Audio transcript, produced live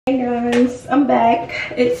Hey guys, I'm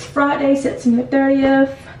back. It's Friday, September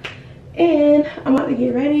 30th, and I'm about to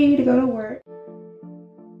get ready to go to work.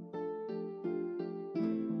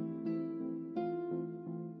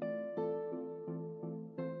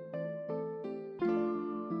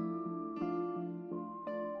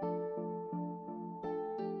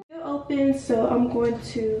 Still open, so I'm going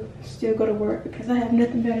to still go to work because I have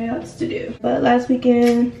nothing better else to do. But last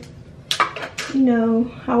weekend, you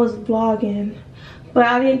know, I was vlogging. But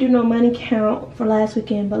I didn't do no money count for last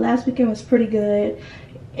weekend, but last weekend was pretty good.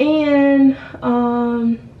 And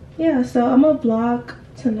yeah, so I'm gonna vlog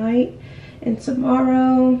tonight and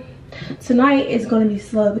tomorrow. Tonight is gonna be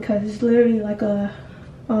slow because it's literally like a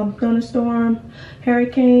thunderstorm,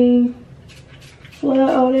 hurricane,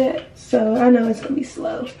 flood, all that. So I know it's gonna be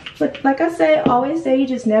slow. But like I said, always say you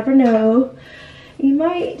just never know. You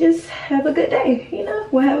might just have a good day, you know,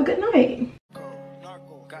 we'll have a good night.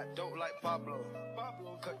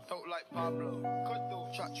 I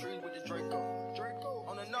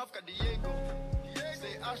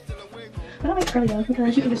don't like curly though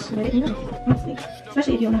because you can just sweat it, you know, honestly.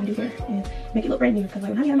 Especially if you don't know how to do hair and make it look brand new. Because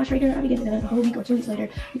like when I get my straight hair, I be getting it done a whole week or 2 weeks later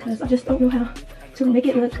because I just don't know how to make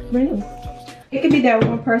it look brand new. It could be that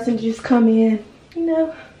one person to just come in, you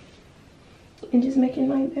know, and just make it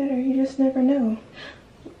like better. You just never know.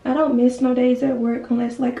 I don't miss no days at work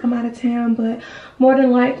unless like I'm out of town, but more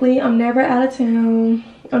than likely I'm never out of town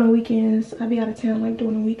on the weekends. I be out of town like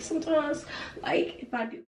during the week sometimes, like if I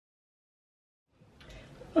do.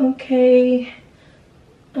 Okay,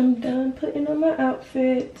 I'm done putting on my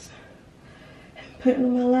outfit, putting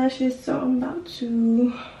on my lashes, so I'm about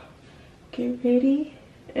to get ready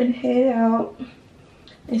and head out.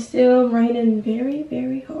 It's still raining very,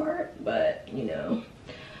 very hard, but you know,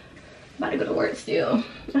 about to go to work still.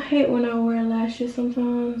 I hate when I wear lashes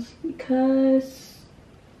sometimes because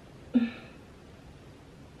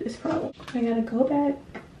this problem. I gotta go back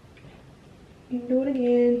and do it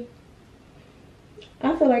again.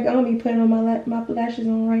 I feel like I don't be putting on my lashes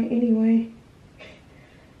on right anyway.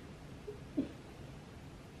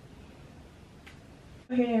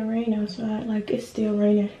 I hear that rain outside, like it's still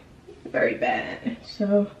raining very bad.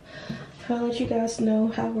 So I'll let you guys know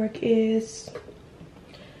how work is,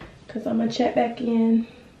 because I'm gonna check back in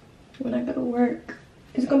when I go to work.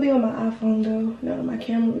 It's gonna be on my iPhone though, not on my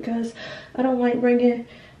camera, because I don't like bringing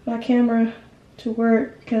my camera to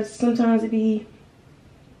work because sometimes it be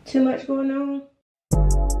too much going on.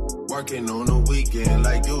 Working on the weekend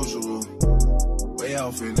like usual. Way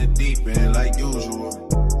off in the deep end like usual.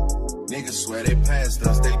 Niggas swear they passed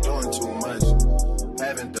us, they doing too much.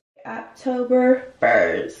 Haven't October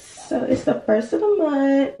 1st. So it's the 1st of the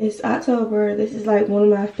month. It's October. This is like one of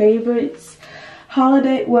my favorites.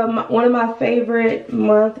 Holiday, well, one of my favorite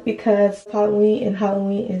month because Halloween, and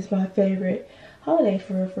Halloween is my favorite holiday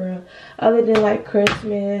for real. Other than like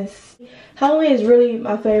Christmas. Halloween is really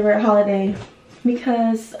my favorite holiday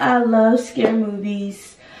because I love scary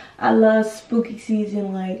movies. I love spooky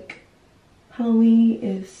season. Like Halloween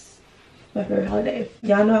is my favorite holiday.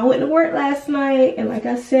 Y'all know I went to work last night, and like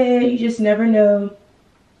I said, you just never know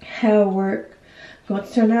how work going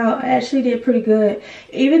to turn out. I actually did pretty good,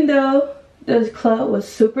 even though the club was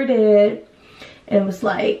super dead and it was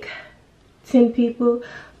like 10 people,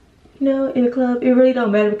 you know, in the club. It really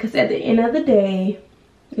don't matter because at the end of the day,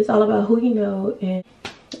 it's all about who you know, and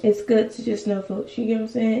it's good to just know folks, you get what I'm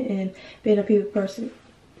saying, and being a people person.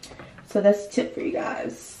 So that's a tip for you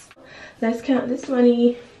guys. Let's count this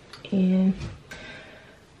money, and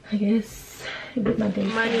I guess get my day.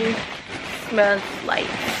 Money smells like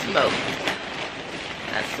smoke,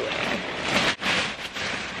 I swear.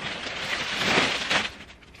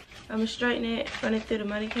 I'm gonna straighten it, run it through the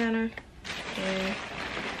money counter, and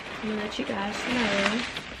I'm gonna let you guys know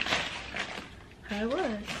how it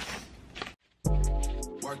was.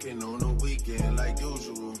 working on the weekend like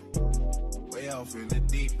usual. Way off in the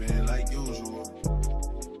deep end like usual.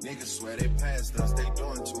 Niggas swear they passed us, they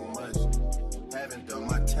doing too much. Haven't done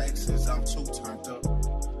my taxes, I'm too turned up.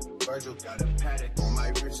 Virgil got a paddock on my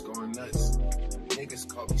wrist going nuts. Niggas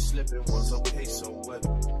caught me slipping, was okay, so what?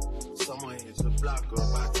 Someone hit the block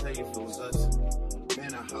up, I tell you if it was us.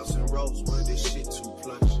 Man, a house in Rosewood, this shit too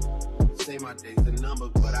plush. Say my day's the number,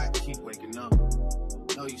 but I keep waking up.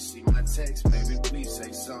 Know you see my text, baby, please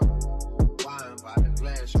say something. Wine by the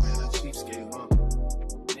glass, man, a cheapskate, huh?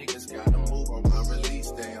 Niggas gotta move on my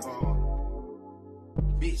release day, huh?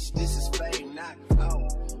 Bitch, this is fame, not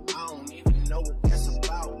clout. I don't even know what that's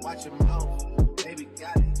about. Watch your mouth. Baby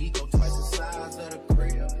got an ego twice the size of the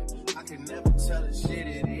crib. I can never tell a shit,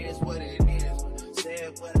 it is what it is.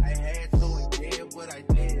 Said what I had to and did what I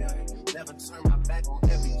did. Never turn my back on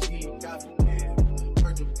every G, God forbid.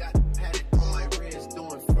 Virgil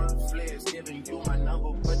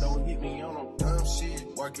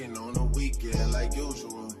Working on the weekend like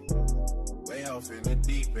usual. Way off in the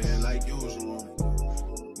deep end like usual.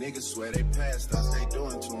 Niggas swear they passed us, they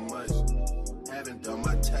doing too much. Haven't done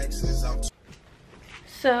my taxes, I'm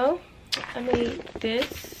So, I made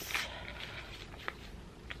this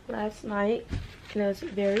last night, and it was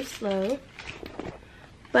very slow.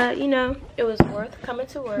 But, you know, it was worth coming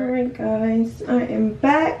to work. Alright guys, I am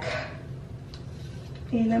back.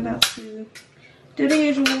 And I'm about to do the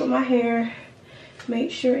usual with my hair.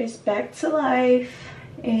 Make sure it's back to life.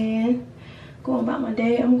 And go about my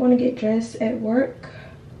day. I'm going to get dressed at work.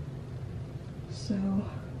 So,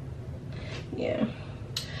 yeah.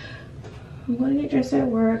 I'm going to get dressed at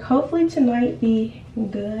work. Hopefully tonight be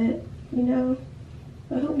good, you know.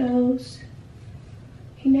 But who knows?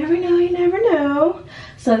 You never know, you never know.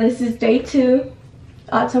 So this is day 2,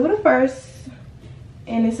 October the 1st.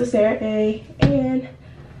 And it's a Saturday. And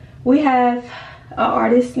we have an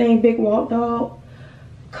artist named Big Walk Dog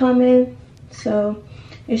coming. So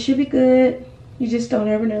it should be good. You just don't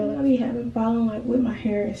ever know. I be having problem like with my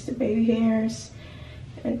hair. It's the baby hairs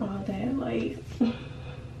and all that. Like,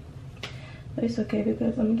 but it's okay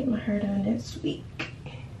because I'm gonna get my hair done next week.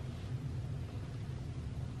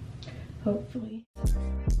 Hopefully.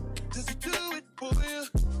 just do it for you.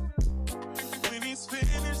 When he's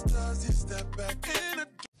finished, does he step back in?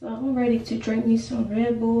 So I'm ready to drink me some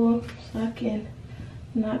Red Bull so I can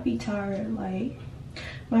not be tired. Like,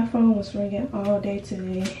 my phone was ringing all day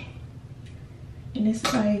today. And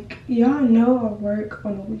it's like, y'all know I work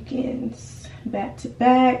on the weekends back to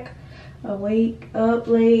back. I wake up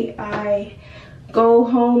late, I go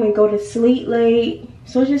home and go to sleep late.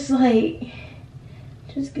 So just like,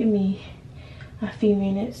 just give me a few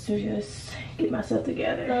minutes to just get myself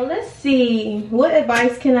together. So let's see, what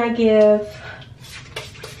advice can I give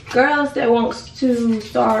girls that wants to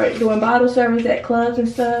start doing bottle service at clubs and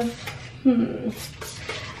stuff?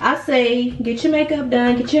 I say get your makeup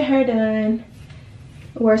done, get your hair done,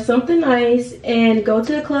 wear something nice, and go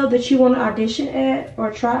to the club that you want to audition at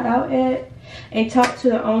or try out at, and talk to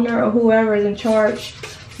the owner or whoever is in charge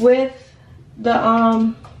with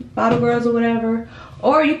the bottle girls or whatever.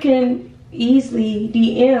 Or you can easily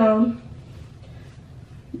DM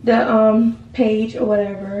the page or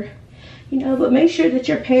whatever, you know. But make sure that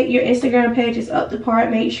your Instagram page is up to par.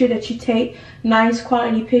 Make sure that you take nice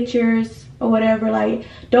quality pictures or whatever. Like,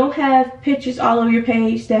 don't have pictures all over your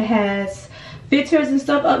page that has filters and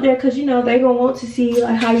stuff up there, because you know they gonna want to see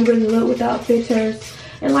like how you really look without filters.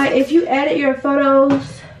 And like, if you edit your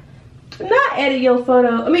photos, not edit your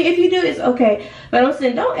photo, I mean, if you do, it's okay, but I'm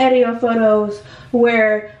saying don't edit your photos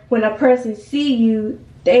where when a person see you,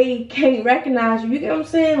 they can't recognize you. You get what I'm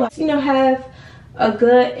saying? Like, you know, have a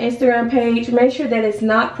good Instagram page. Make sure that it's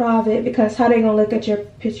not private, because how they gonna look at your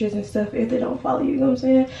pictures and stuff if they don't follow you? You know what I'm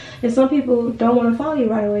saying? And some people don't want to follow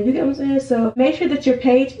you right away. You get what I'm saying? So make sure that your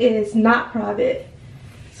page is not private,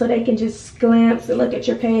 so they can just glance and look at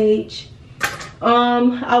your page.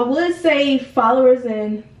 I would say followers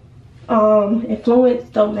and influence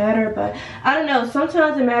don't matter, but I don't know,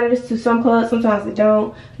 sometimes it matters to some clubs, sometimes it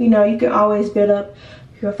don't. You know, you can always build up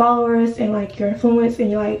your followers and like your influence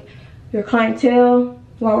and your clientele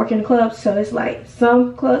while working in clubs. So it's like,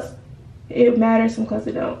 some clubs it matters, some clubs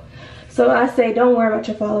it don't. So I say don't worry about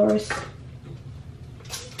your followers,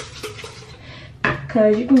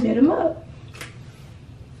 because you can build them up.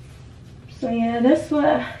 So yeah,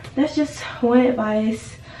 that's just one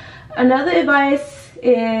advice. Another advice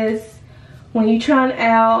is, when you're trying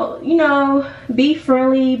out, you know, be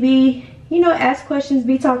friendly, ask questions,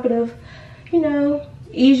 be talkative, you know,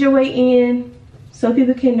 ease your way in so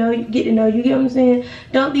people can get to know you. Get what I'm saying?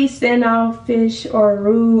 Don't be standoffish or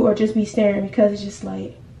rude or just be staring, because it's just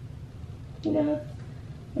like, you know,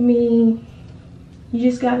 I mean, you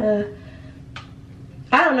just gotta,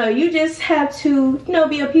 I don't know, you just have to, you know,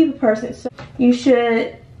 be a people person. So you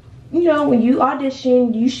should, you know, when you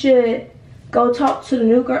audition, you should go talk to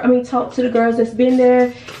the talk to the girls that's been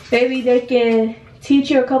there. Maybe they can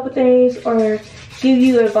teach you a couple things or give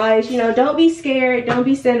you advice. You know, don't be scared, don't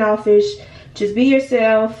be standoffish. Just be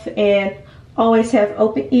yourself and always have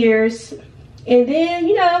open ears. And then,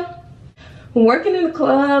 you know, when working in the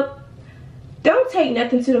club, don't take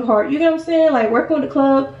nothing to the heart. You know what I'm saying? Like, working with the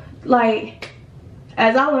club, like,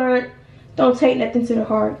 as I learned, don't take nothing to the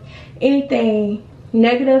heart. Anything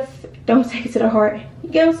negative, don't take it to the heart. You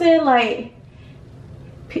get what I'm saying? Like,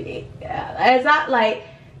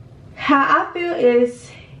 how I feel is,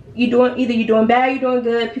 either you're doing bad, you're doing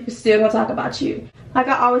good, people still gonna talk about you. Like,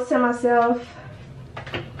 I always tell myself,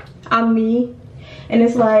 I'm me, and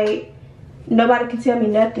it's like, nobody can tell me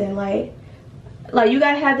nothing. Like you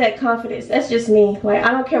gotta have that confidence. That's just me. Like,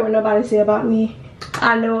 I don't care what nobody say about me.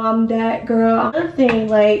 I know I'm that girl. Another thing,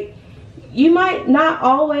 like, you might not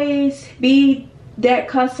always be that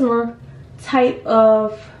customer type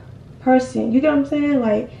of person. You get what I'm saying?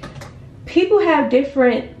 Like, people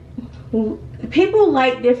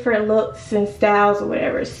like different looks and styles or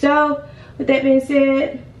whatever. So with that being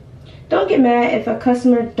said, don't get mad if a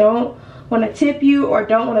customer don't want to tip you or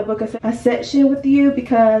don't want to book a section with you,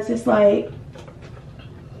 because it's like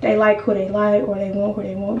they like who they like or they want who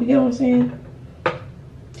they want. You get what I'm saying?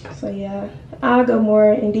 So yeah, I'll go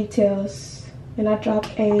more in details and I drop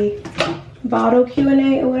a bottle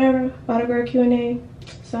Q&A or whatever, bottle girl Q&A.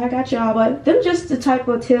 So I got y'all, but them just the type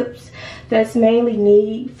of tips that's mainly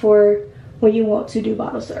need for when you want to do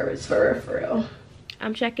bottle service, for real.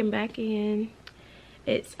 I'm checking back in.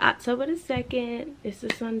 It's October the 2nd. It's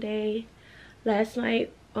a Sunday. Last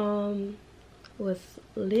night was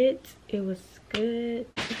lit. It was good.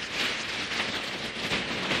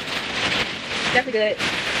 Definitely good.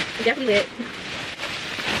 Definitely lit.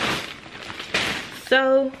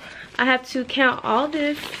 So I have to count all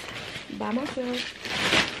this by myself.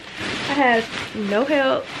 I have no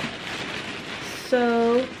help.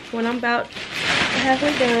 So when I'm about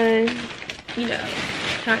halfway done, you know,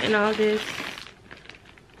 counting all this,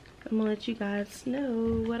 I'm gonna let you guys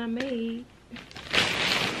know what I made.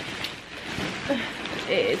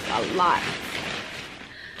 It's a lot.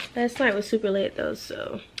 Last night was super late though,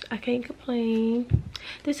 so I can't complain.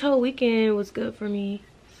 This whole weekend was good for me,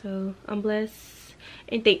 so I'm blessed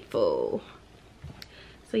and thankful.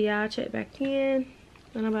 So yeah, I'll check back in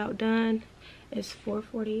when I'm about done. It's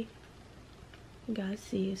 4:40. You guys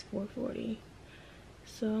see it's 4:40.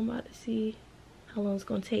 So I'm about to see how long it's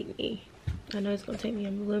gonna take me. I know it's gonna take me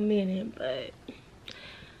a little minute, but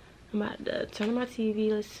I'm about to turn on my TV,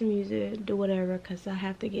 listen to music, do whatever, because I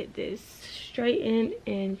have to get this straightened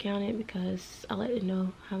and counted, because I like to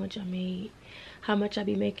know how much I made, how much I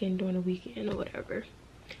be making during the weekend or whatever.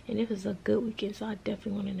 And if it's a good weekend, so I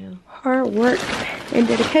definitely want to know. Hard work and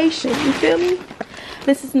dedication, you feel me?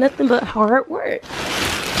 This is nothing but hard work.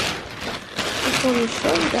 I just want to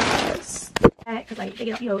show you guys. Because like, they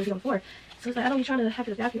get up, you know, it's on the floor. So it's like, I don't be trying to have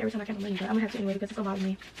to vacuum every time I count my money, but I'm going to have to anyway because it's going to bother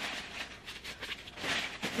me.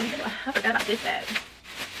 I forgot about this bag.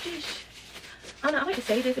 Sheesh. I don't know, I might just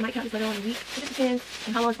save this. It might count this later on in the week. It just depends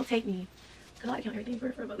on how long it's going to take me. Because I like to count everything for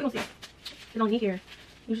but we're going to see. It's on me here.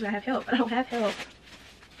 Usually I have help, but I don't have help.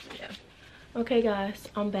 Yeah. Okay guys,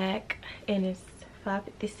 I'm back and it's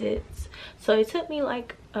 5:56. So it took me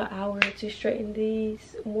like an hour to straighten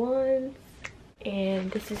these ones. And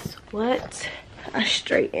this is what I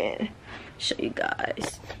straightened. Show you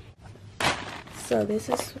guys. So this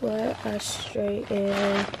is what I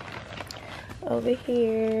straightened over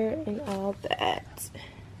here and all that.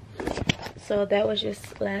 So that was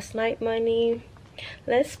just last night money.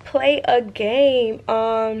 Let's play a game.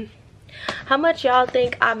 How much y'all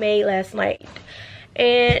think I made last night?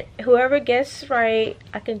 And whoever gets right,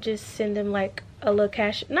 I can just send them like a little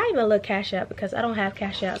cash, not even a little cash out because I don't have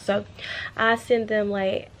cash out. So I send them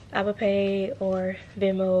like Apple Pay or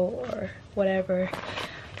Venmo or whatever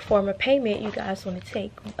form of payment you guys want to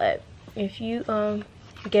take. But if you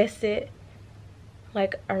guess it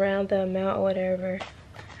like around the amount or whatever,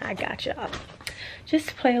 I got y'all.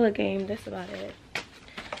 Just play a little game, that's about it.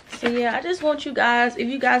 So yeah, I just want you guys, if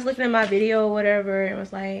you guys looking at my video or whatever and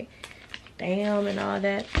was like damn and all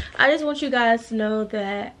that, I just want you guys to know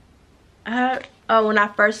that when I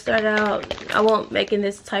first started out, I wasn't making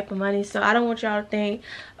this type of money. So I don't want y'all to think,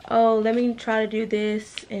 oh, let me try to do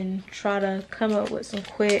this and try to come up with some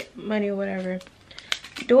quick money or whatever.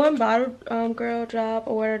 Doing bottle girl job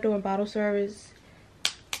or whatever, doing bottle service,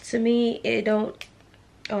 to me it don't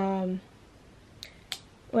how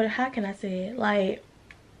can I say it, like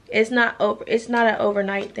it's not an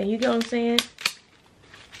overnight thing, you get what I'm saying?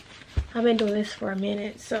 I've been doing this for a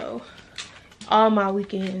minute, so all my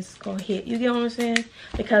weekends gonna hit, you get what I'm saying?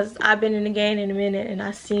 Because I've been in the game in a minute and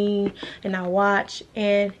I seen and I watch,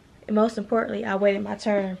 and most importantly I waited my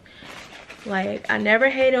turn. Like I never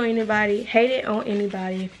hated on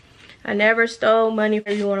anybody. I never stole money,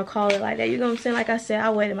 if you want to call it like that, you know what I'm saying? Like I said, I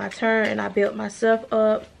waited my turn and I built myself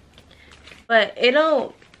up, but it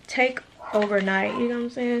don't take overnight, you know what I'm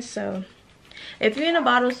saying? So if you're in the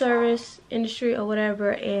bottle service industry or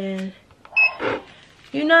whatever and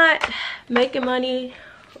you're not making money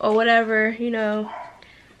or whatever, you know,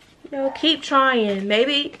 keep trying.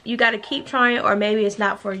 Maybe you got to keep trying, or maybe it's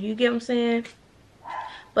not for you, you get what I'm saying?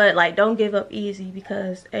 But like, don't give up easy,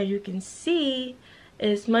 because as you can see,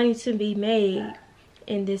 it's money to be made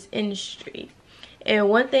in this industry. And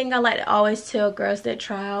one thing I like to always tell girls that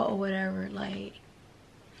try out or whatever, like,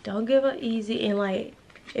 don't give up easy, and like,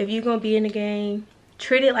 if you're gonna be in the game,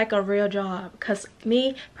 treat it like a real job. Because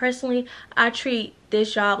me personally, I treat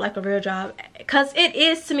this job like a real job, because it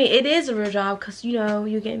is, to me, it is a real job, because you know,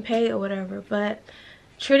 you're getting paid or whatever. But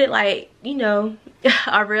treat it like, you know,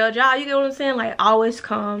 a real job. You get what I'm saying? Like, always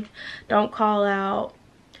come, don't call out,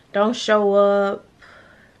 don't show up,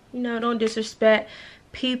 you know, don't disrespect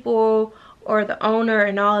people or the owner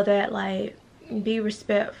and all of that. Like, be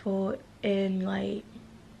respectful and like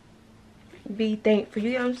be thankful.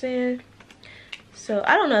 You get what I'm saying? So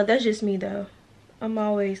I don't know, that's just me though. I'm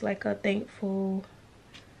always like a thankful,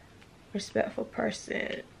 respectful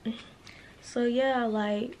person. So yeah,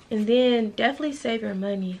 like, and then definitely save your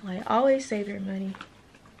money. Like, always save your money.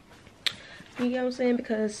 You get what I'm saying?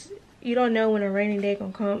 Because you don't know when a rainy day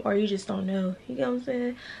gonna come, or you just don't know. You get what I'm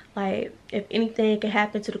saying? Like, if anything can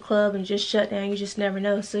happen to the club and just shut down, you just never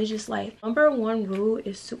know. So it's just like, #1 rule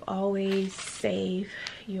is to always save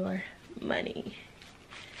your money.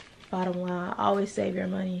 Bottom line, always save your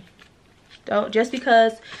money. Don't, just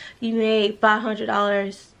because you made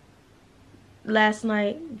 $500 last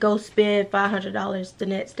night, go spend $500 the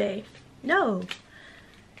next day. No.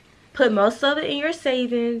 Put most of it in your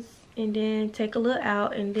savings, and then take a little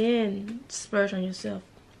out, and then splurge on yourself.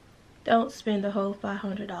 Don't spend the whole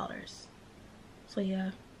 $500. So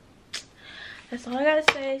yeah, that's all I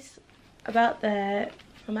gotta say about that.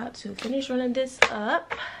 I'm about to finish running this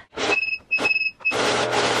up.